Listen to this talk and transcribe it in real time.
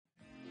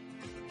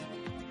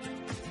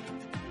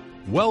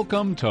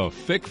Welcome to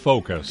FIC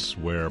Focus,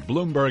 where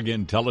Bloomberg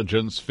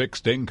Intelligence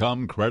fixed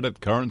income, credit,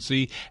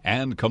 currency,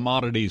 and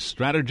commodities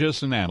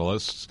strategists and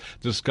analysts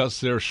discuss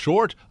their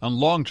short and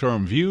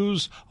long-term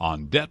views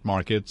on debt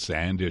markets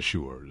and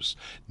issuers.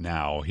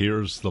 Now,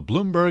 here's the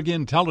Bloomberg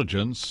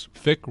Intelligence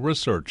FIC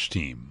research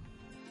team.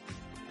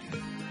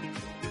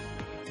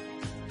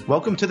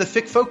 Welcome to the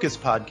FIC Focus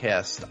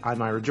podcast.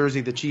 I'm Ira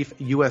Jersey, the chief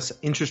U.S.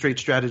 interest rate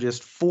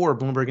strategist for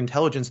Bloomberg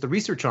Intelligence, the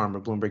research arm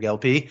of Bloomberg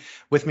LP.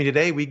 With me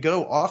today, we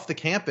go off the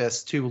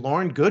campus to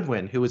Lauren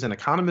Goodwin, who is an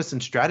economist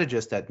and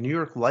strategist at New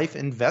York Life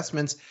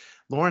Investments.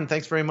 Lauren,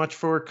 thanks very much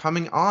for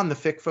coming on the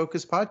FIC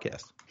Focus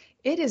podcast.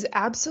 It is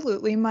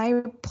absolutely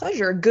my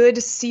pleasure. Good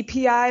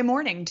CPI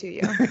morning to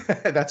you.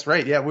 That's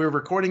right. Yeah, we're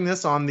recording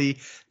this on the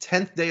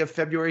 10th day of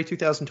February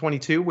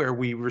 2022, where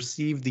we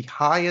received the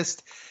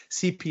highest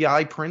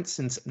CPI print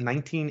since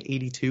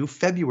 1982,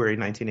 February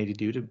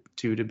 1982,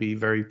 to be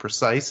very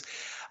precise.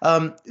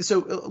 So,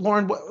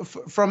 Lauren,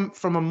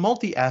 from a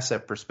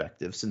multi-asset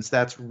perspective, since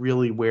that's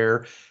really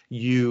where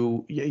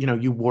you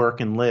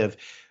work and live,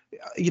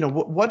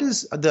 what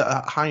does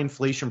the high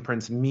inflation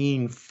prints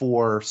mean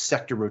for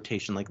sector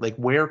rotation? Like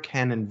where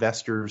can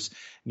investors,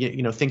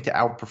 think to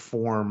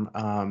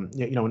outperform,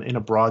 in a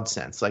broad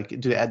sense? Like,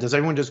 does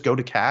everyone just go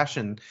to cash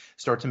and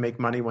start to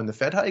make money when the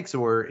Fed hikes,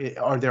 or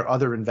are there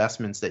other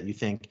investments that you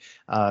think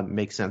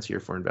make sense here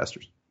for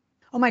investors?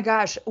 Oh my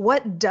gosh,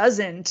 what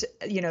doesn't,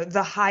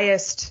 the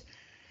highest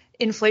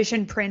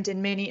inflation print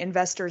in many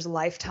investors'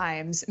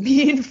 lifetimes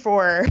mean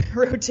for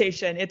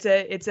rotation? It's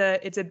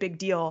a big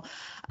deal.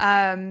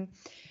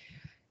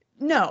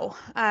 No,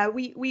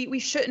 we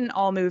shouldn't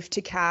all move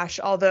to cash,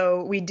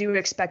 although we do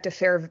expect a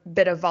fair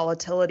bit of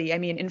volatility. I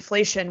mean,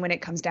 inflation, when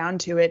it comes down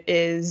to it,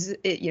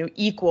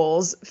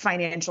 equals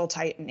financial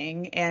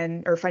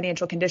tightening or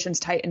financial conditions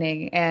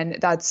tightening, and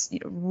that's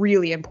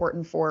really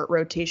important for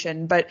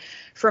rotation. But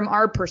from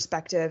our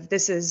perspective,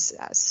 this is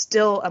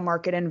still a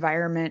market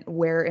environment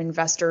where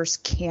investors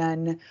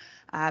can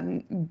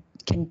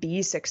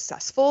be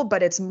successful,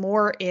 but it's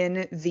more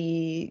in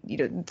the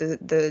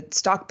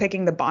stock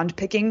picking, the bond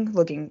picking,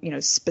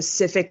 looking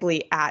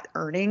specifically at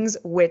earnings,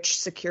 which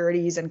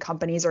securities and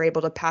companies are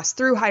able to pass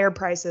through higher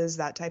prices,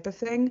 that type of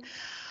thing.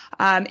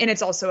 And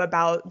it's also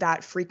about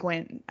that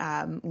frequent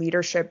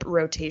leadership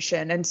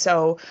rotation. And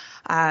so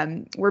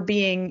we're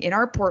being in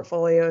our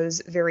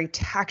portfolios very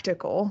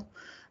tactical,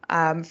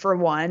 for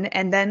one,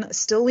 and then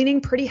still leaning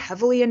pretty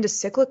heavily into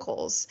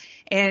cyclicals.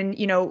 And,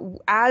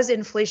 as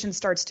inflation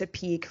starts to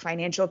peak,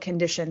 financial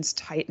conditions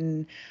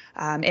tighten,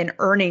 and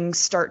earnings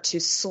start to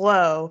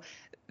slow,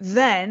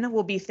 then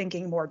we'll be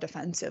thinking more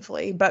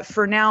defensively. But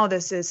for now,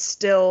 this is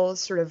still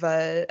sort of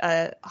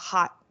a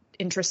hot,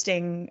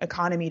 interesting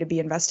economy to be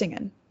investing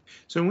in.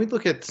 So when we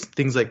look at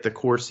things like the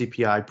core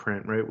CPI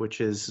print, right, which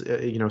is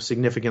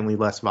significantly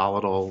less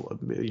volatile,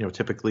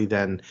 typically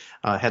than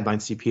headline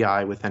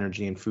CPI with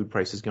energy and food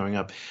prices going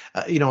up,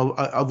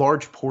 a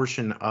large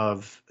portion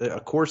of a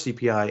core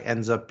CPI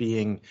ends up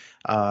being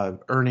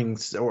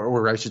earnings,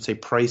 or I should say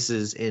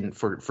prices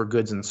for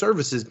goods and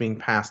services being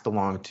passed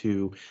along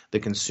to the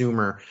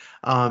consumer.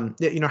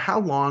 How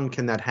long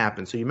can that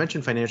happen? So you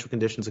mentioned financial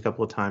conditions a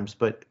couple of times,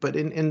 but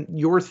in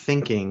your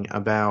thinking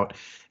about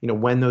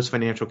when those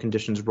financial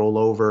conditions roll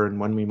over and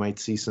when we might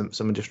see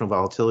some additional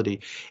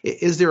volatility,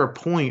 is there a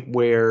point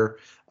where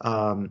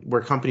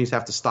companies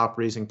have to stop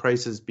raising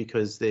prices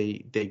because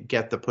they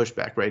get the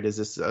pushback, right? Is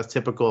this a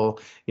typical,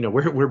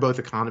 we're both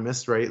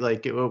economists, right?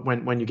 Like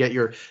when you get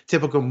your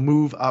typical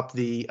move up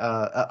the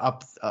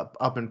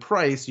up in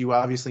price, you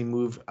obviously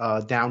move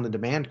down the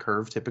demand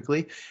curve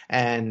typically.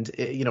 And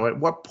at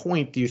what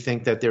point do you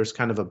think that there's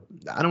kind of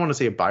I don't want to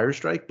say a buyer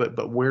strike,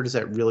 but where does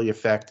that really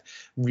affect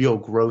real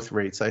growth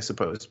rates, I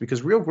suppose?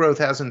 Because real growth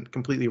hasn't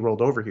completely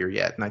rolled over here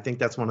yet. And I think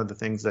that's one of the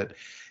things that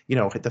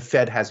the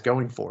Fed has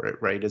going for it,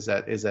 right, is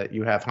that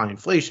you have high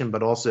inflation,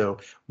 but also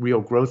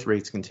real growth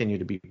rates continue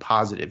to be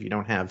positive. You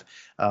don't have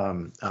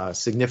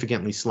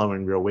significantly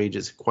slowing real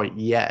wages quite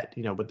yet,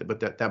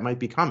 but that might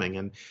be coming.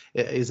 And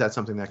is that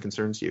something that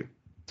concerns you?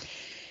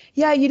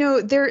 Yeah,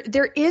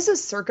 there is a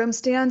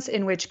circumstance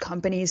in which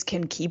companies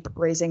can keep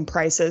raising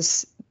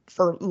prices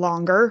for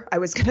longer. I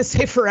was going to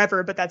say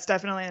forever, but that's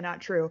definitely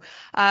not true.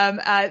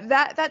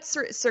 That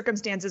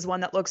circumstance is one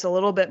that looks a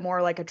little bit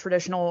more like a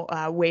traditional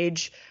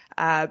wage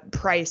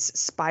price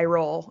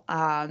spiral,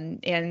 and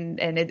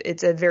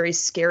it's a very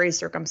scary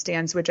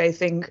circumstance, which I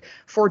think,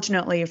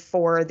 fortunately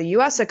for the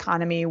U.S.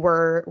 economy,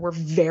 we're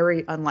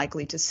very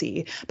unlikely to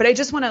see. But I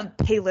just want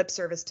to pay lip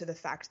service to the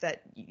fact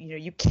that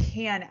you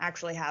can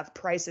actually have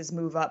prices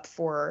move up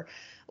for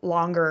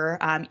longer,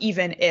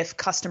 even if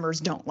customers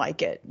don't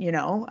like it.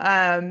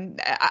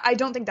 I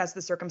don't think that's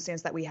the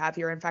circumstance that we have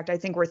here. In fact, I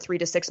think we're 3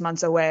 to 6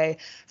 months away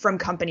from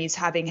companies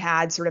having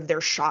had sort of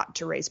their shot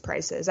to raise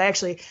prices. I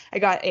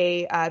got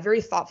a very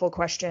very thoughtful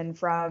question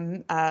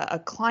from a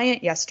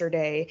client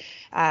yesterday,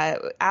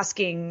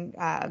 asking,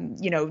 are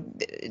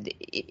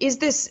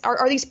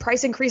these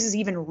price increases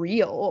even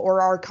real,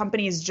 or are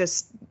companies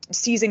just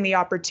seizing the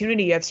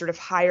opportunity of sort of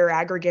higher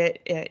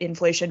aggregate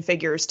inflation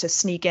figures to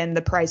sneak in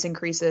the price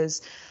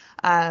increases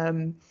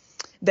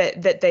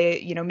that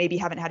they, maybe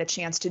haven't had a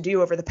chance to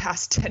do over the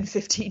past 10,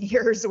 15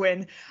 years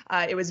when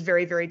it was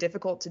very, very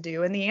difficult to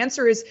do? And the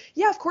answer is,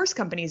 yeah, of course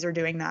companies are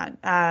doing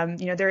that.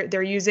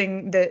 They're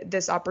using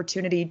this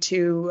opportunity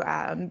to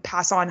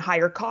pass on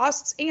higher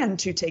costs and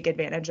to take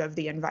advantage of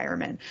the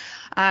environment.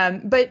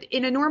 But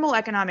in a normal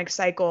economic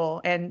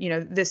cycle, and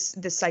this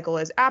cycle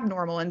is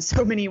abnormal in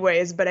so many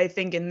ways, but I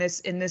think in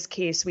this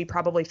case we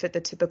probably fit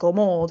the typical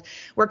mold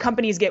where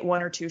companies get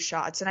one or two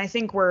shots. And I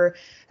think we're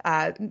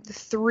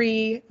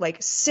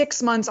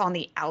 6 months on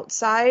the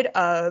outside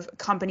of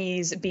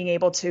companies being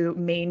able to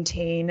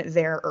maintain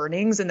their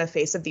earnings in the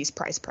face of these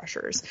price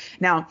pressures.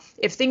 Now,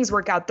 if things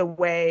work out the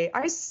way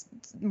I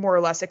more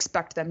or less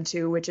expect them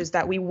to, which is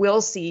that we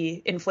will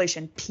see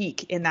inflation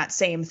peak in that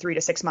same 3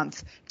 to 6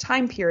 month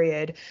time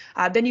period,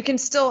 then you can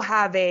still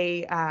have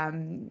a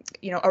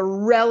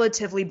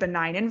relatively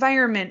benign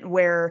environment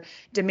where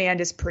demand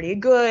is pretty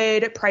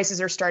good,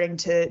 prices are starting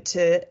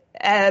to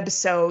ebb.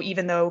 So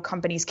even though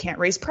companies can't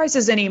raise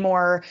prices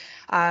anymore,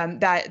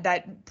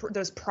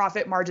 those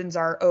profit margins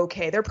are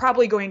okay. They're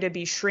probably going to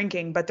be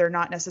shrinking, but they're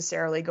not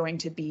necessarily going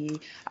to be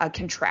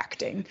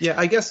contracting. Yeah,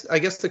 I guess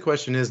the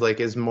question is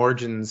is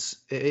margins,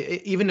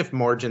 even if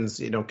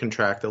margins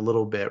contract a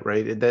little bit,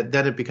 right?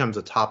 That it becomes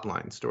a top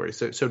line story.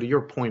 So to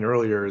your point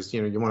earlier is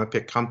you want to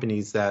pick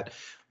companies that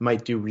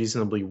might do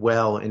reasonably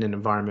well in an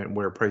environment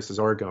where prices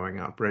are going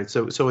up, right?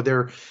 So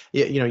there,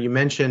 you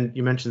mentioned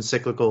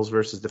cyclicals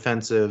versus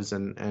defensives,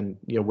 and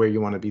where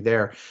you want to be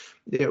there.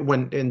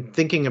 When in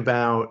thinking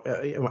about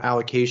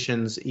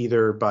allocations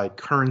either by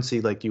currency,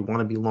 do you want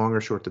to be long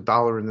or short the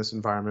dollar in this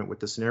environment with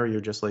the scenario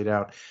you just laid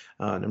out?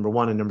 Number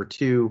one, and number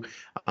two,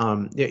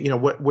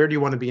 where do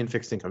you want to be in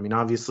fixed income? I mean,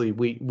 obviously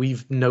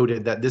we've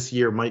noted that this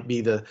year might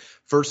be the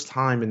first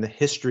time in the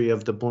history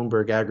of the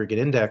Bloomberg Aggregate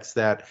Index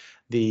that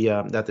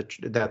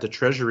the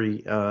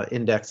Treasury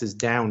index is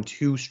down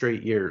 2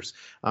 straight years.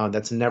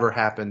 That's never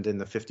happened in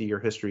the 50-year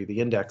history of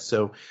the index.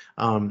 So,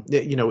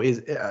 you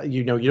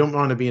don't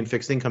want to be in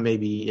fixed income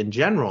maybe in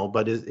general,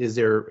 but is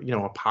there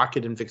a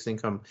pocket in fixed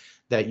income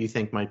that you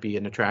think might be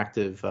an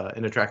attractive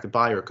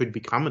buy, or could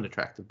become an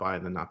attractive buy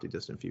in the not too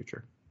distant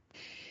future?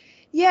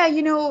 Yeah,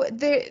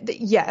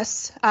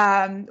 yes.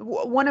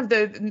 One of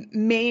the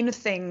main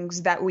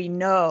things that we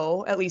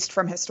know, at least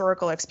from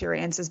historical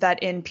experience, is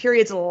that in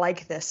periods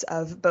like this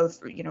of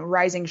both,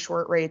 rising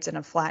short rates and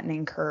a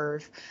flattening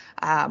curve,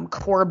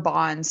 core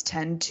bonds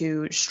tend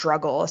to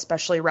struggle,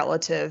 especially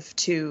relative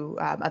to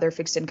other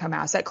fixed income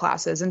asset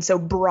classes. And so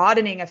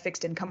broadening a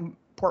fixed income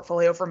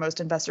portfolio for most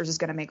investors is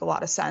going to make a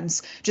lot of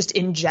sense just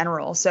in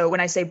general. So when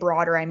I say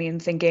broader, I mean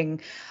thinking,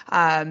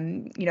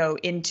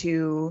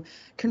 into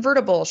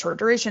convertible, short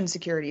duration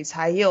securities,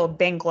 high yield,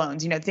 bank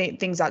loans,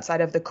 things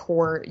outside of the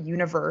core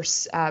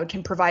universe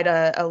can provide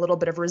a little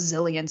bit of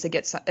resilience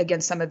against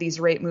some of these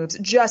rate moves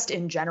just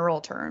in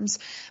general terms.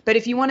 But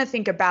if you want to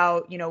think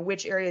about,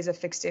 which areas of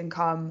fixed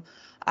income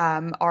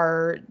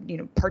are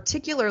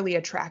particularly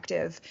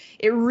attractive,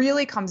 it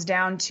really comes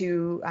down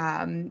to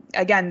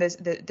again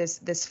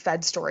this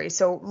Fed story.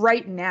 So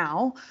right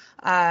now,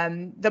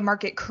 the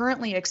market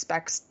currently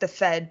expects the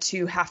Fed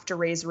to have to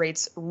raise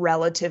rates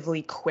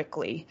relatively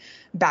quickly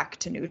back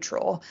to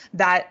neutral.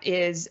 That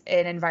is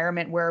an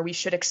environment where we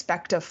should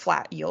expect a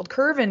flat yield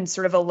curve and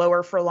sort of a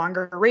lower for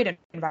longer rate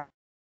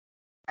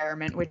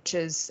environment, which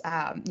is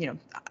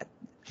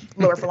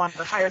lower for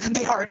longer, higher than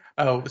they are.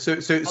 Oh, so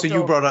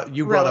you brought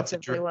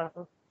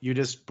up you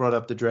just brought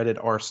up the dreaded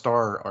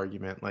R-star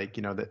argument,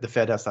 the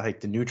Fed has to hike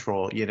to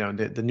neutral.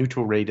 The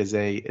neutral rate is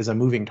a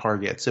moving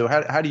target. So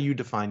how do you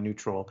define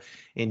neutral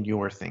in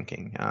your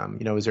thinking?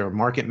 Is there a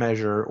market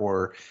measure,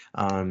 or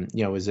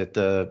is it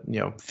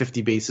the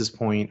 50 basis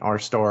point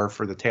R-star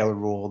for the Taylor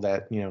rule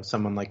that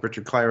someone like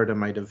Richard Clarida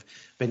might have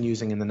been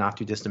using in the not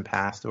too distant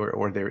past,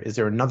 or is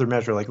there another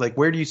measure? Like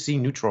where do you see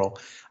neutral,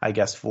 I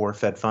guess, for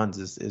Fed funds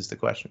is the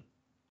question.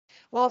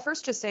 Well, I'll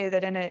first just say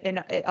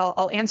that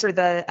I'll answer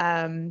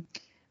the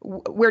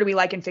where do we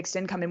like in fixed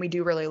income, and we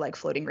do really like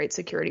floating rate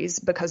securities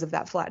because of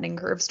that flattening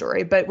curve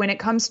story. But when it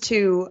comes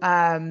to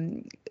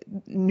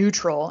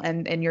neutral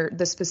and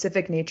the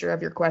specific nature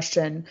of your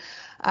question,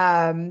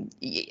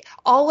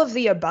 all of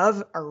the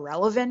above are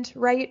relevant,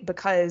 right?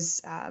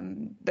 Because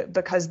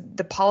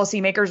the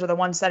policymakers are the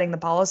ones setting the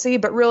policy,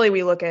 but really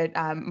we look at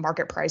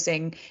market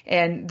pricing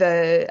and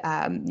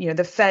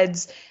the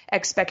Fed's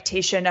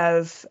expectation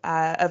of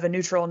a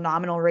neutral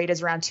nominal rate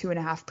is around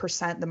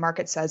 2.5%. The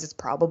market says it's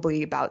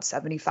probably about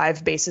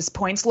 75 basis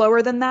points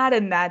lower than that,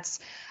 and that's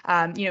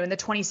in the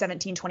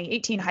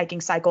 2017-2018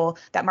 hiking cycle,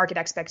 that market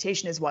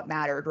expectation is what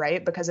mattered,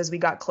 right? Because as we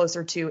got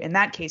closer to, in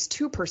that case,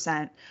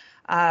 2%.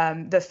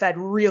 the Fed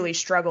really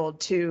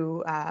struggled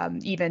to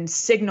even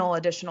signal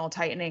additional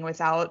tightening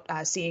without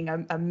seeing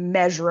a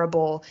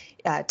measurable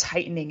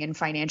tightening in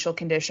financial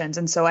conditions.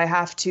 And so I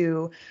have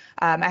to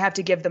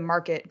give the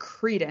market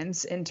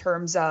credence in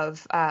terms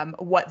of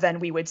what then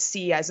we would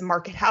see as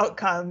market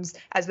outcomes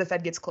as the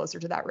Fed gets closer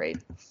to that rate.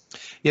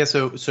 Yeah,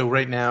 so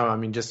right now, I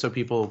mean, just so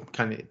people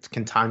kind of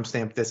can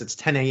timestamp this, it's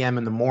 10 a.m.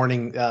 in the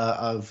morning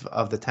of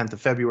the 10th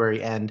of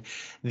February, and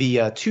the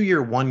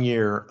 2-year,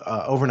 1-year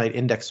overnight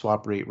index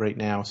swap rate right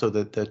now, so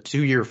the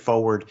 2-year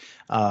forward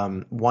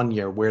 1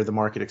 year, where the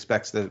market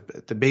expects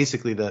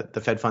basically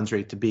the Fed funds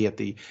rate to be at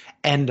the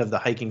end of the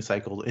hiking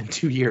cycle in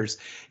 2 years,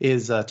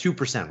 is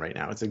 2% right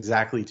now. It's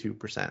exactly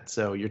 2%.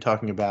 So you're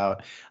talking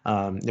about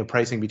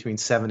pricing between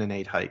 7 and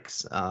 8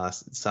 hikes,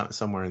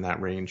 somewhere in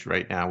that range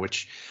right now,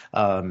 which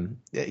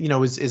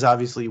is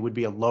obviously would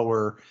be a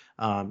lower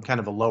kind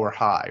of a lower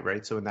high,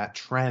 right? So in that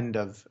trend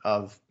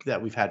of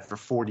that we've had for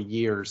 40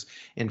 years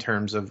in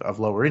terms of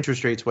lower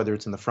interest rates, whether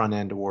it's in the front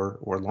end or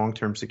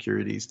long-term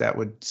securities, that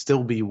would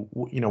still be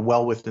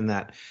well within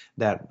that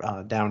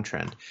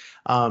downtrend.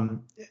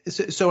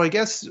 So I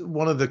guess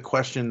one of the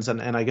questions,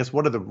 and I guess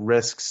what are the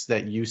risks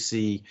that you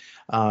see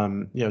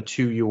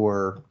to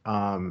your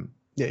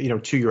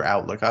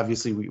outlook?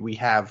 Obviously, we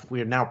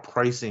are now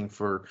pricing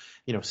for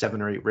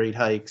 7 or 8 rate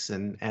hikes,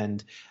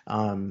 and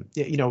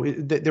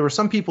there were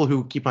some people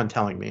who keep on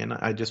telling me, and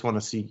I just want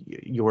to see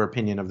your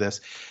opinion of this.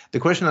 The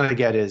question that I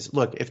get is,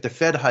 look, if the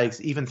Fed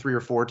hikes even 3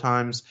 or 4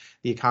 times,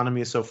 the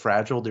economy is so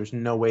fragile, there's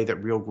no way that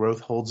real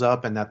growth holds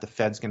up, and that the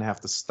Fed's going to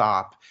have to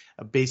stop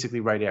basically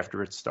right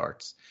after it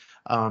starts.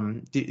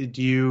 Do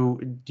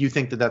you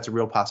think that that's a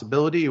real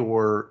possibility,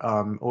 or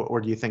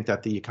do you think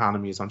that the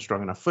economy is on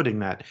strong enough footing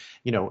that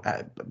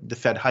the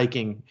Fed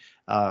hiking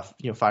 5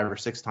 or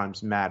 6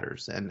 times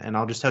matters? And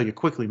I'll just tell you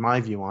quickly my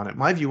view on it.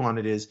 My view on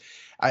it is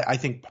I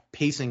think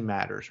pacing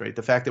matters, right?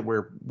 The fact that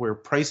we're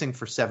pricing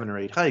for 7 or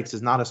 8 hikes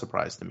is not a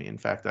surprise to me. In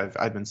fact,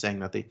 I've been saying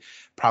that they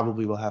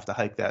probably will have to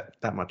hike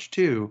that much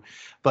too.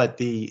 But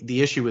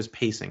the issue is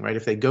pacing, right?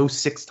 If they go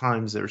 6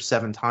 times or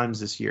 7 times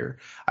this year,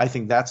 I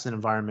think that's an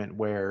environment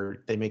where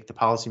they make the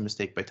policy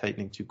mistake by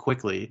tightening too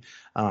quickly,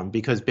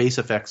 because base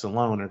effects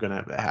alone are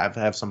going to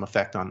have some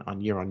effect on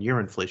year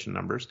inflation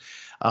numbers.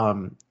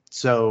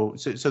 So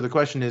the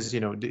question is,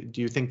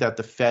 do you think that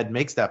the Fed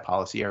makes that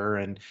policy error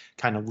and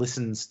kind of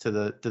listens to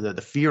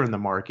the fear in the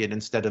market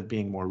instead of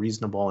being more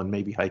reasonable and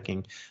maybe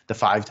hiking the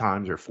 5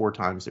 times or 4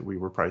 times that we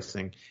were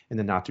pricing in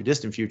the not too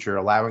distant future,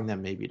 allowing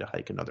them maybe to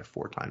hike another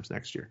 4 times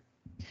next year?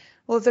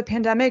 Well, if the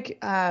pandemic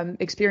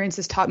experience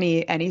has taught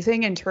me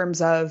anything in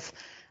terms of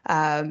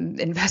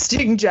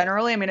investing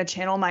generally, I'm going to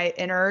channel my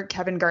inner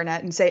Kevin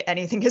Garnett and say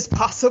anything is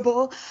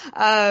possible.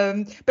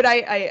 But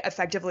I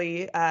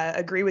effectively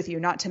agree with you,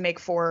 not to make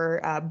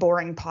for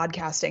boring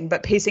podcasting,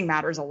 but pacing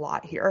matters a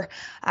lot here.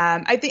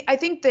 I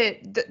think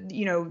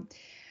that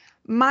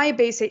my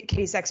basic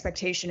case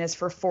expectation is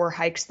for 4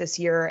 hikes this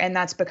year, and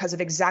that's because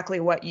of exactly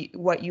what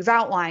you've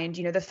outlined.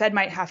 The Fed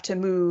might have to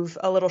move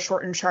a little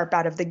short and sharp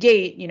out of the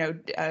gate,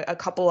 a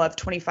couple of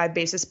 25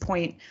 basis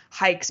point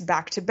hikes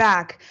back to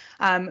back.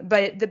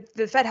 But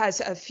the Fed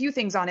has a few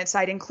things on its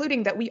side,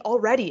 including that we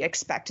already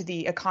expect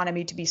the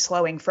economy to be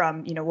slowing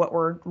from, what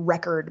were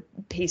record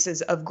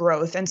paces of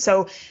growth. And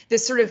so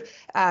this sort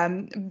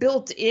of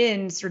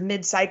built-in sort of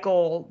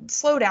mid-cycle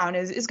slowdown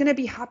is going to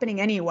be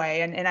happening anyway.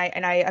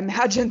 And I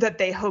imagine that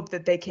they hope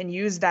that they can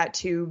use that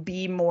to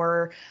be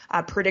more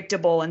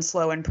predictable and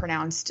slow and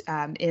pronounced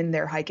in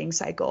their hiking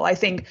cycle. I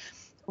think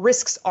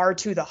risks are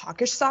to the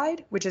hawkish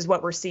side, which is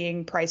what we're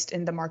seeing priced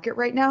in the market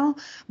right now.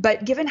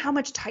 But given how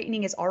much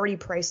tightening is already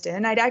priced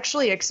in, I'd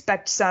actually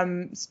expect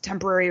some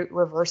temporary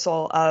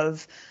reversal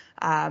of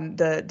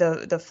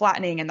the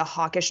flattening and the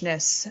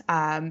hawkishness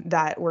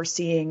that we're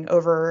seeing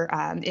over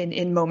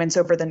in moments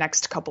over the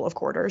next couple of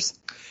quarters.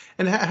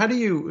 And how do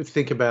you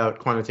think about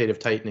quantitative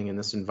tightening in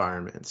this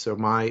environment? So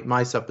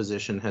my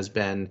supposition has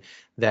been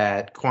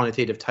that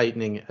quantitative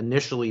tightening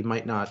initially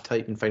might not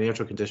tighten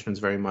financial conditions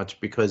very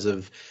much because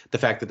of the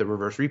fact that the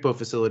reverse repo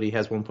facility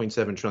has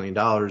 $1.7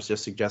 trillion,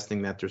 just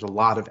suggesting that there's a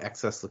lot of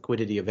excess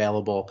liquidity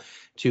available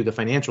to the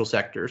financial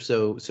sector.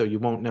 So you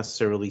won't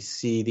necessarily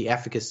see the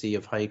efficacy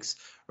of hikes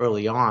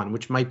early on,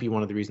 which might be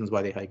one of the reasons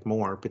why they hike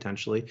more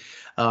potentially.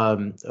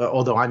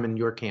 Although I'm in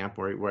your camp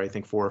where I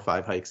think 4 or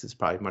 5 hikes is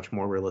probably much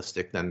more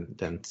realistic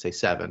than say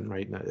 7,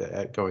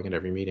 right? Going at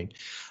every meeting.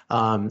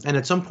 And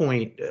at some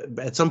point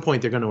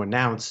they're going to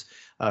announce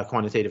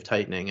quantitative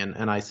tightening,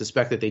 and I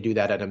suspect that they do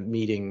that at a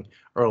meeting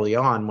early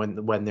on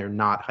when they're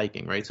not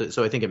hiking, right?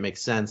 So I think it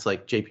makes sense.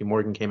 Like JP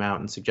Morgan came out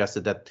and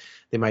suggested that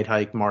they might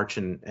hike March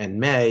and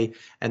May,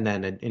 and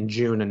then in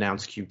June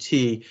announce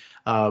QT.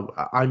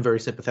 I'm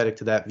very sympathetic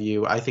to that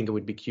view. I think it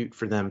would be cute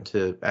for them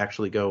to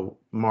actually go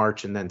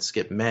March and then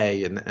skip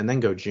May and then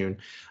go June.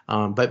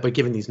 But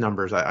given these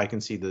numbers, I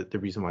can see the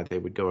reason why they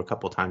would go a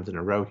couple times in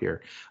a row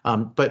here.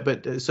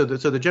 So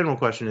the general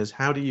question is,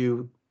 how do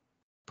you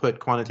put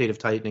quantitative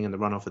tightening and the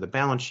runoff of the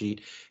balance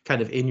sheet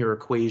kind of in your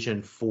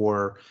equation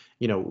for,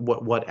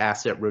 what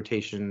asset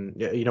rotation,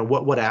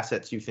 what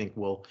assets you think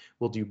will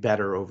do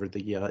better over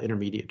the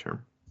intermediate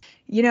term?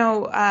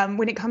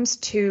 When it comes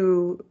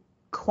to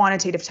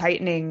quantitative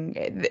tightening,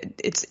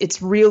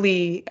 it's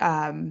really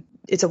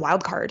it's a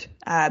wild card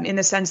in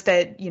the sense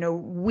that,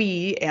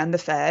 we and the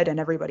Fed and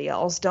everybody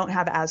else don't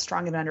have as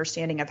strong of an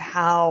understanding of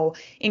how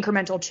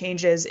incremental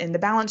changes in the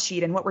balance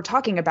sheet and what we're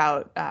talking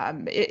about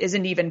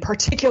isn't even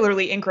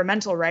particularly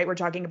incremental, right? We're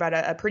talking about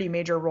a pretty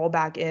major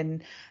rollback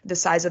in the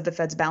size of the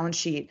Fed's balance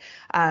sheet.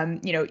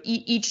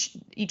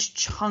 Each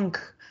chunk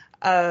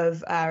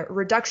of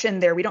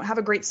reduction there, we don't have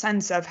a great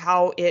sense of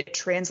how it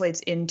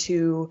translates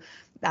into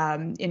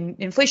in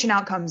inflation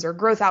outcomes or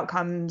growth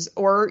outcomes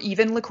or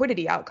even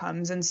liquidity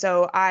outcomes. And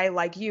so I,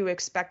 like you,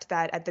 expect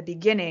that at the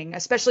beginning,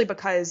 especially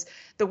because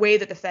the way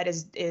that the Fed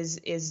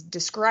is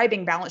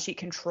describing balance sheet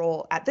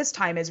control at this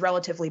time is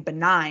relatively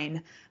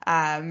benign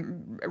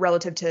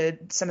relative to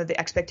some of the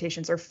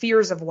expectations or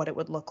fears of what it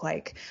would look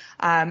like.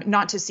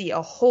 Not to see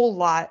a whole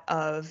lot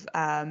of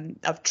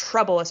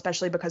trouble,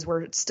 especially because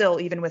we're still,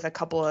 even with a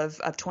couple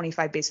of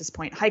 25 basis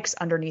point hikes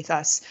underneath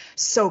us,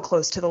 so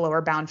close to the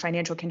lower bound.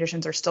 Financial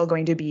conditions are still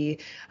going to be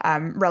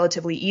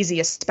relatively easy,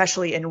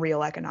 especially in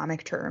real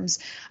economic terms.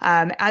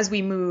 As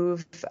we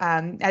move,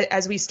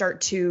 as we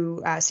start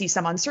to see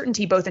some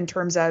uncertainty, both in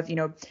terms of,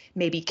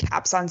 maybe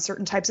caps on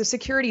certain types of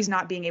securities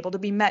not being able to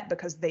be met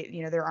because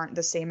there aren't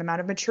the same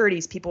amount of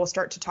maturities, people will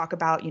start to talk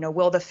about,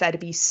 will the Fed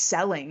be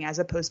selling as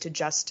opposed to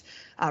just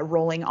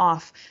rolling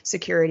off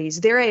securities.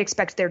 There, I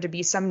expect there to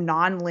be some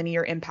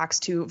nonlinear impacts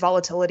to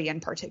volatility in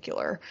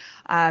particular.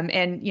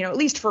 And, at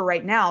least for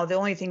right now, the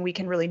only thing we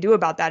can really do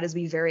about that is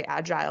be very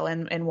agile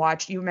and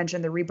watch. You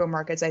mentioned the repo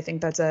markets. I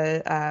think that's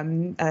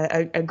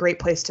a great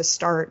place to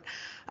start.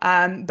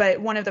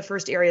 But one of the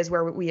first areas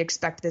where we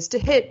expect this to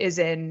hit is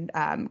in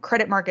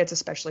credit markets,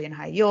 especially in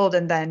high yield.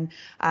 And then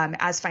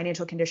as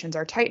financial conditions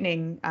are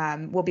tightening,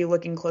 we'll be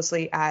looking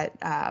closely at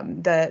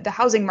the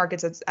housing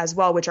markets as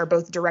well, which are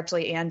both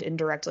directly and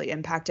indirectly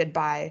impacted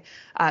by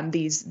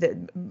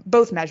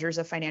both measures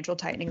of financial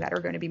tightening that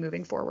are going to be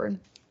moving forward.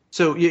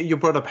 So you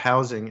brought up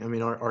housing. I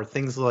mean, are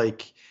things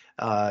like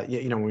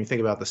when we think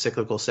about the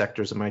cyclical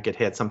sectors that might get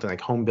hit, something like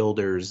home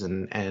builders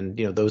and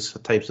those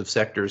types of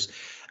sectors,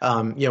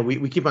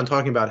 we keep on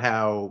talking about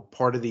how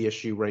part of the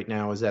issue right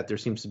now is that there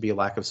seems to be a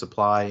lack of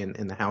supply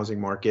in the housing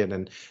market,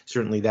 and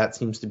certainly that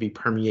seems to be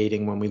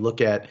permeating. When we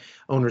look at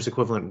owner's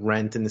equivalent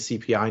rent, and the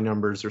CPI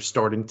numbers are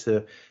starting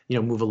to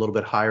move a little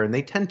bit higher, and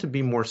they tend to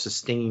be more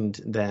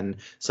sustained than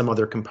some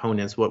other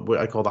components, what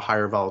I call the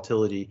higher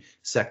volatility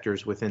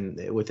sectors within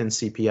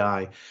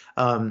CPI.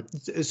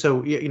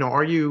 So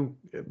are you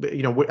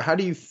how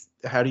do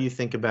you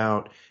think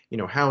about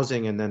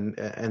housing and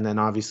then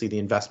obviously the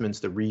investments,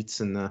 the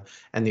REITs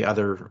and the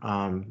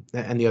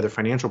other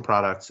financial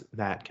products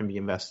that can be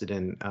invested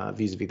in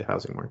vis-a-vis the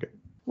housing market?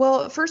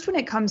 Well, first, when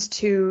it comes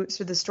to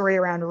sort of the story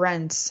around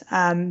rents,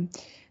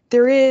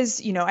 there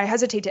is, I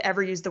hesitate to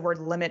ever use the word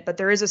limit, but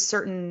there is a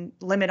certain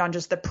limit on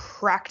just the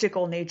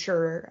practical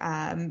nature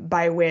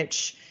by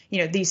which,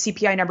 these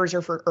CPI numbers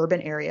are for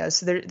urban areas.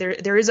 So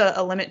there is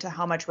a limit to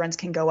how much rents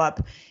can go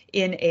up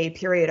in a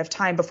period of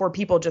time before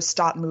people just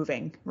stop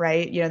moving,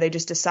 right? They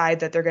just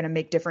decide that they're going to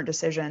make different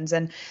decisions.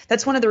 And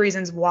that's one of the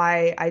reasons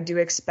why I do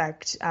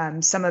expect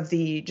some of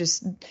the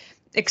just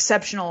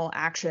exceptional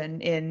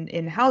action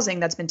in housing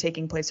that's been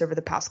taking place over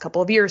the past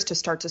couple of years to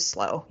start to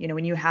slow.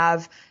 When you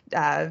have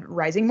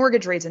rising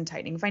mortgage rates and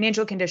tightening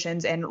financial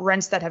conditions and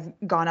rents that have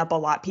gone up a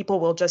lot, people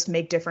will just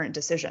make different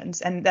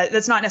decisions. And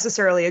that's not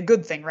necessarily a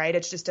good thing, right?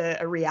 It's just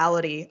a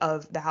reality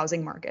of the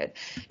housing market.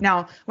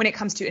 Now, when it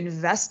comes to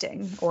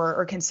investing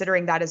or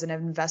considering that as an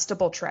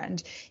investable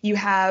trend, you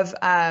have,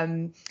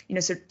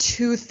 so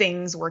two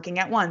things working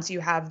at once.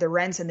 You have the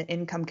rents and the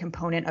income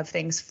component of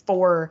things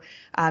for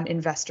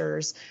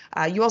investors.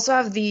 You also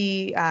have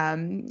the,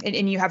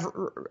 and you have,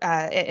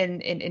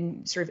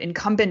 and sort of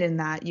incumbent in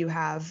that, you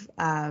have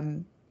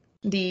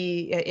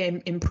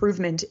the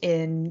improvement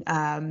in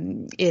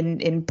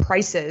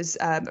prices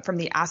from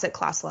the asset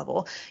class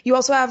level. You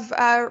also have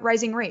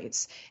rising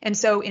rates. And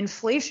so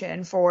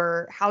inflation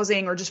for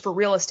housing or just for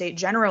real estate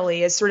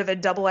generally is sort of a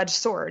double-edged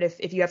sword.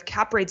 If you have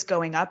cap rates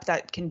going up,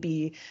 that can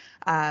be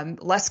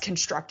less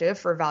constructive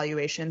for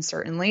valuation,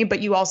 certainly,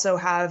 but you also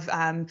have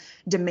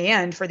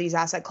demand for these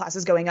asset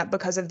classes going up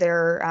because of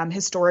their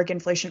historic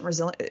inflation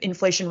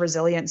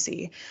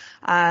resiliency.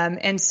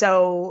 And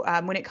so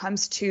when it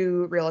comes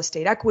to real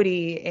estate equity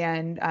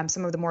and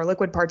some of the more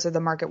liquid parts of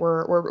the market,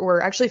 we're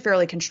actually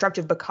fairly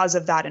constructive because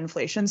of that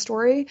inflation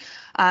story.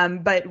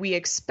 But we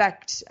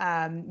expect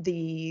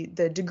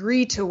the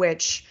degree to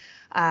which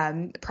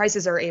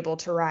prices are able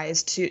to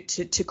rise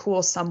to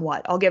cool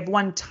somewhat. I'll give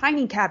one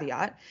tiny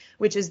caveat,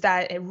 which is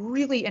that a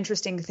really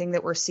interesting thing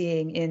that we're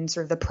seeing in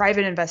sort of the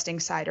private investing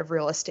side of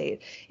real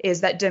estate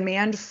is that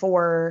demand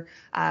for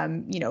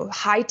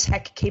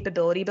high-tech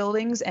capability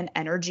buildings and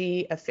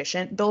energy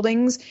efficient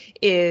buildings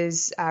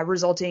is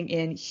resulting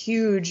in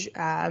huge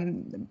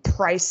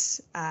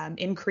price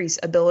increase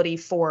ability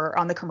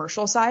on the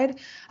commercial side,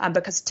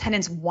 because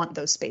tenants want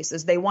those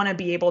spaces. They want to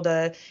be able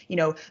to,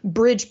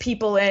 bridge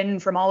people in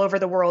from all over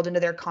the world into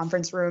their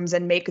conference rooms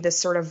and make this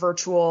sort of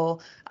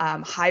virtual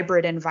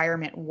hybrid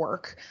environment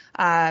work.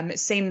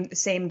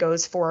 Same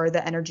goes for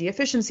the energy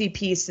efficiency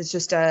piece. It's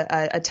just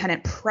a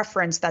tenant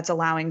preference that's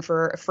allowing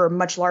for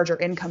much larger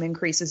income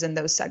increases in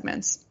those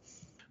segments.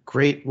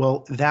 Great.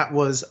 Well, that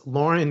was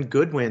Lauren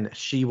Goodwin.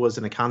 She was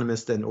an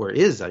economist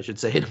is, I should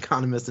say, an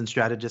economist and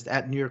strategist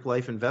at New York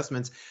Life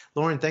Investments.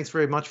 Lauren, thanks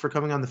very much for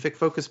coming on the FIC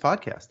Focus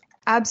podcast.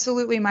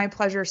 Absolutely. My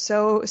pleasure.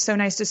 So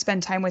nice to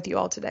spend time with you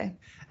all today.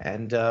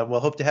 And we'll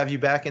hope to have you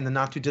back in the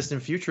not too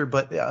distant future.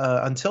 But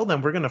until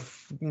then, we're going to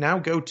now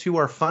go to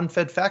our Fun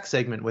Fed Fact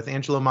segment with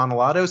Angelo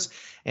Manolatos.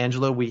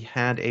 Angelo, we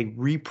had a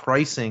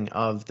repricing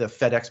of the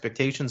Fed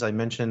expectations. I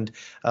mentioned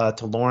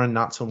to Lauren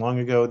not so long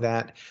ago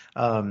that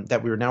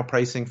we were now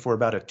pricing for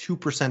about a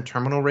 2%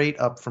 terminal rate,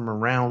 up from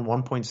around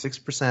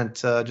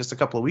 1.6% just a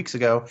couple of weeks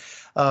ago.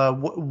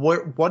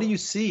 What do you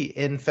see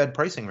in Fed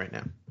pricing right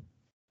now?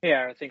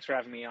 Yeah, thanks for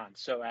having me on.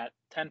 So at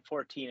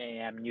 10:14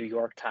 a.m. New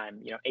York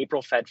time,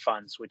 April Fed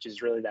funds, which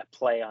is really that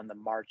play on the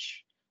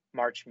March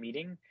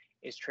meeting,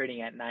 is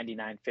trading at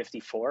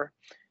 99.54.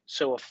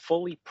 So a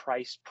fully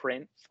priced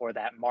print for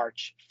that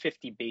March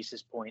 50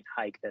 basis point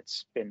hike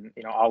that's been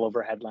all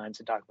over headlines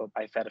and talked about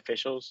by Fed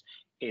officials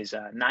is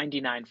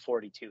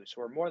 99.42. So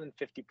we're more than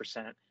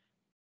 50%,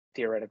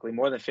 theoretically,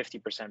 more than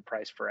 50%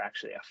 price for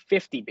actually a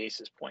 50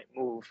 basis point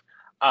move.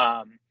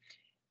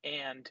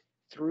 And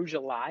through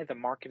July, the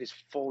market is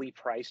fully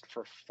priced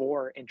for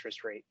 4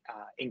 interest rate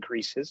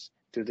increases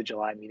through the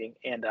July meeting.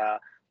 And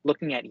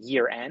looking at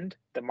year end,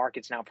 the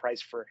market's now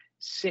priced for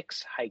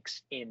 6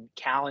 hikes in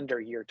calendar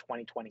year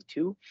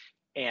 2022.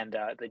 And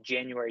the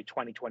January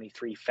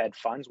 2023 Fed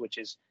funds, which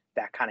is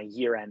that kind of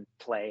year end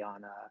play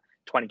on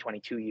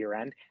 2022 year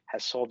end,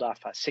 has sold off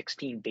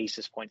 16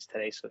 basis points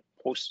today. So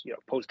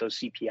post those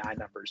CPI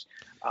numbers.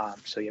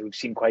 So we've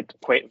seen quite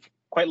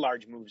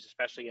large moves,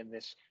 especially in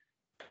this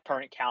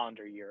current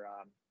calendar year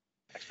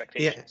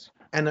expectations.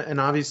 Yeah, and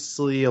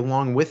obviously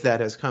along with that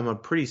has come a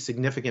pretty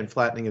significant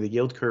flattening of the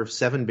yield curve,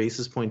 7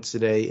 basis points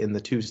today in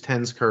the 2s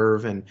 10s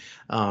curve, and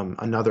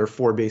another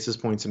 4 basis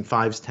points in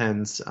 5s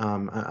 10s.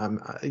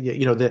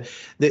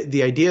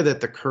 The idea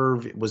that the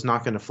curve was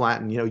not going to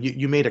flatten.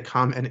 You made a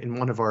comment in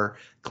one of our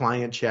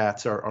client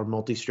chats, our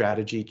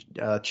multi-strategy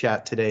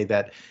chat today,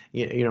 that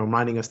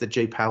reminding us that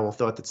Jay Powell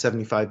thought that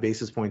 75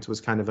 basis points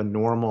was kind of a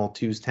normal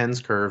 2s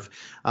 10s curve.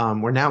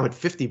 We're now at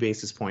 50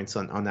 basis points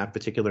on that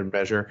particular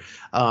measure.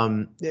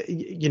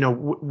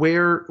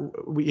 Where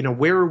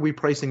are we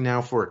pricing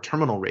now for a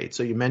terminal rate?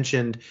 So you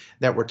mentioned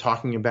that we're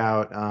talking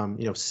about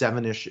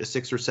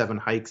 6 or 7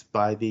 hikes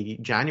by the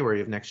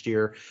January of next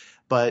year.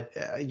 But,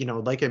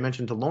 like I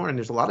mentioned to Lauren,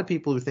 there's a lot of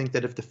people who think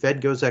that if the Fed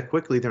goes that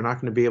quickly, they're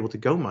not going to be able to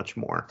go much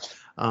more.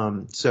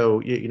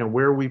 So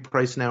where are we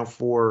priced now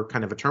for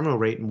kind of a terminal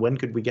rate, and when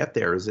could we get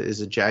there? Is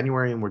it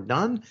January and we're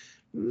done?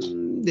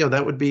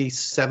 That would be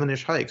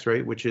 7-ish hikes,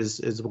 right? Which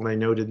is when I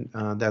noted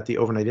that the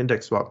overnight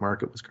index swap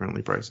market was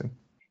currently pricing.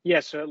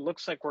 Yeah, so it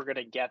looks like we're going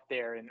to get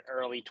there in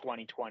early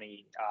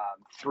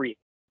 2023,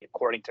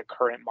 according to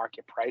current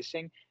market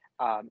pricing.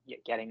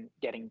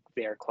 Getting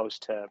there close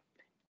to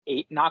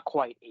 8, not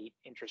quite 8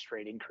 interest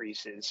rate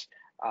increases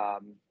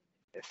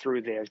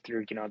through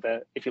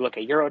if you look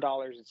at euro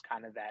dollars, it's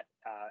kind of that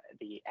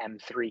the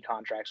M3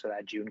 contract, so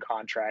that June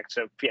contract.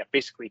 So yeah,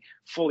 basically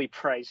fully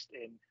priced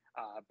in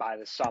by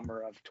the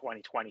summer of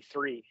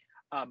 2023.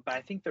 But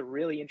I think the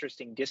really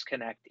interesting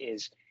disconnect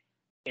is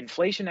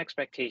inflation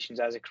expectations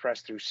as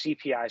expressed through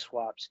CPI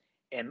swaps,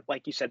 and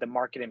like you said, the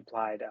market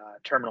implied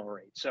terminal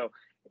rate. So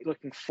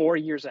looking 4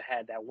 years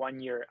ahead, that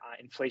 1 year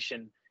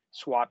inflation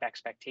swap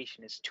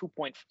expectation is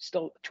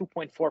still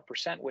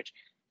 2.4%, which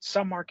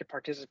some market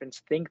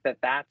participants think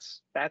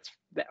that's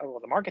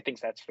the market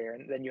thinks that's fair,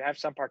 and then you have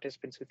some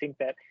participants who think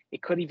that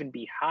it could even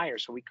be higher.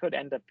 So we could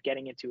end up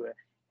getting into a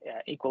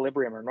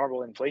equilibrium or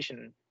normal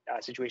inflation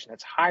situation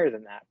that's higher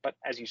than that. But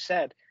as you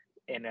said,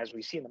 and as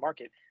we see in the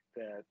market,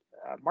 the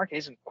market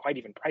isn't quite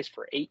even priced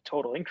for 8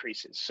 total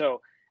increases.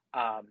 So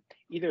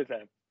either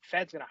the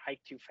Fed's going to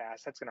hike too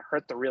fast, that's going to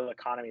hurt the real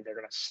economy, they're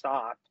going to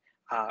stop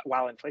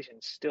while inflation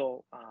is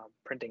still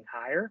printing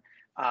higher,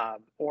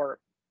 or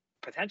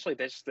potentially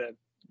the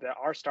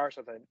R-star,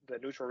 so the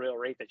neutral real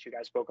rate that you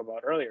guys spoke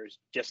about earlier, is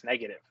just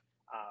negative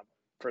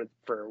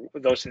for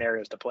those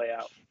scenarios to play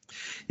out.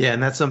 Yeah,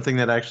 and that's something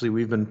that actually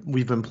we've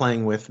been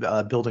playing with,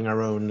 building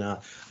our own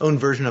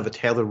version of a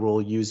Taylor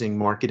rule using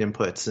market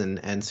inputs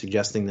and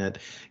suggesting that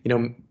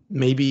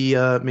maybe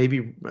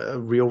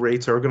real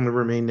rates are going to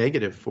remain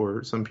negative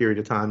for some period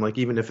of time. Like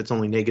even if it's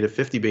only negative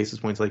 50 basis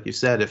points, like you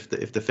said, if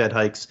the Fed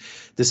hikes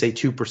to say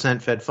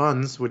 2% Fed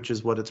funds, which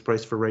is what it's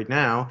priced for right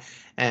now,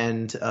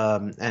 and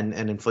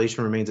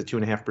inflation remains at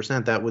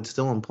 2.5%, that would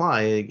still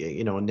imply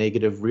a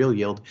negative real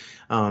yield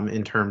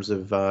in terms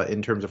of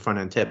front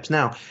end tips.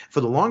 Now,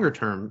 for the longer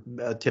term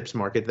tips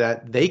market,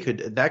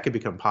 that could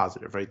become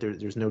positive, right?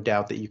 There's no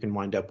doubt that you can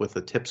wind up with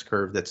a tips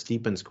curve that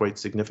steepens quite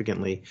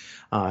significantly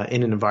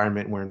in an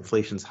environment where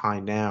inflation's high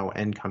now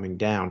and coming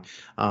down.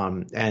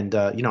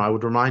 I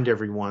would remind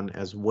everyone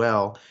as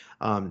well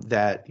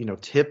that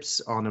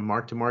tips on a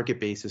mark-to-market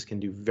basis can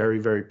do very,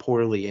 very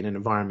poorly in an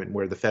environment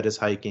where the Fed is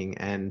hiking,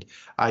 and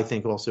I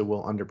think also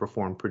will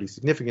underperform pretty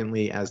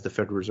significantly as the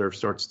Federal Reserve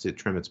starts to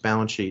trim its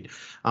balance sheet.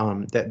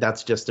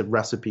 That's just a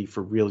recipe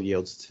for real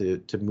yields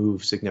to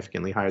move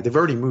significantly higher. They've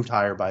already moved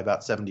higher by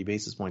about 70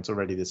 basis points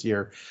already this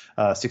year,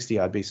 60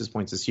 odd basis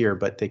points this year,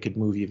 but they could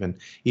move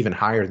even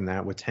higher than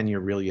that, with 10-year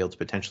real yields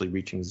potentially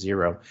reaching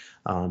zero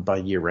by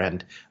year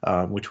end,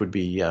 which would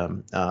be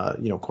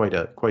quite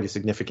a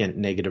significant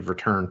negative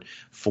return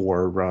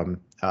for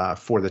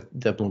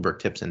the Bloomberg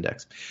Tips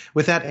Index.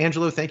 With that,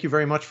 Angelo, thank you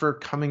very much for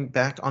coming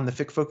back on the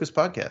FIC Focus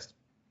podcast.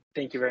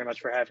 Thank you very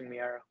much for having me,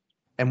 Ira.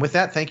 And with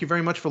that, thank you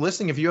very much for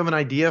listening. If you have an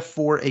idea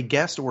for a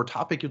guest or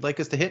topic you'd like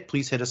us to hit,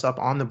 please hit us up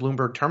on the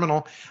Bloomberg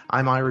Terminal.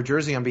 I'm Ira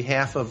Jersey on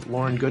behalf of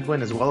Lauren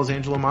Goodwin as well as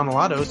Angelo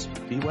Manolatos.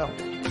 Be well.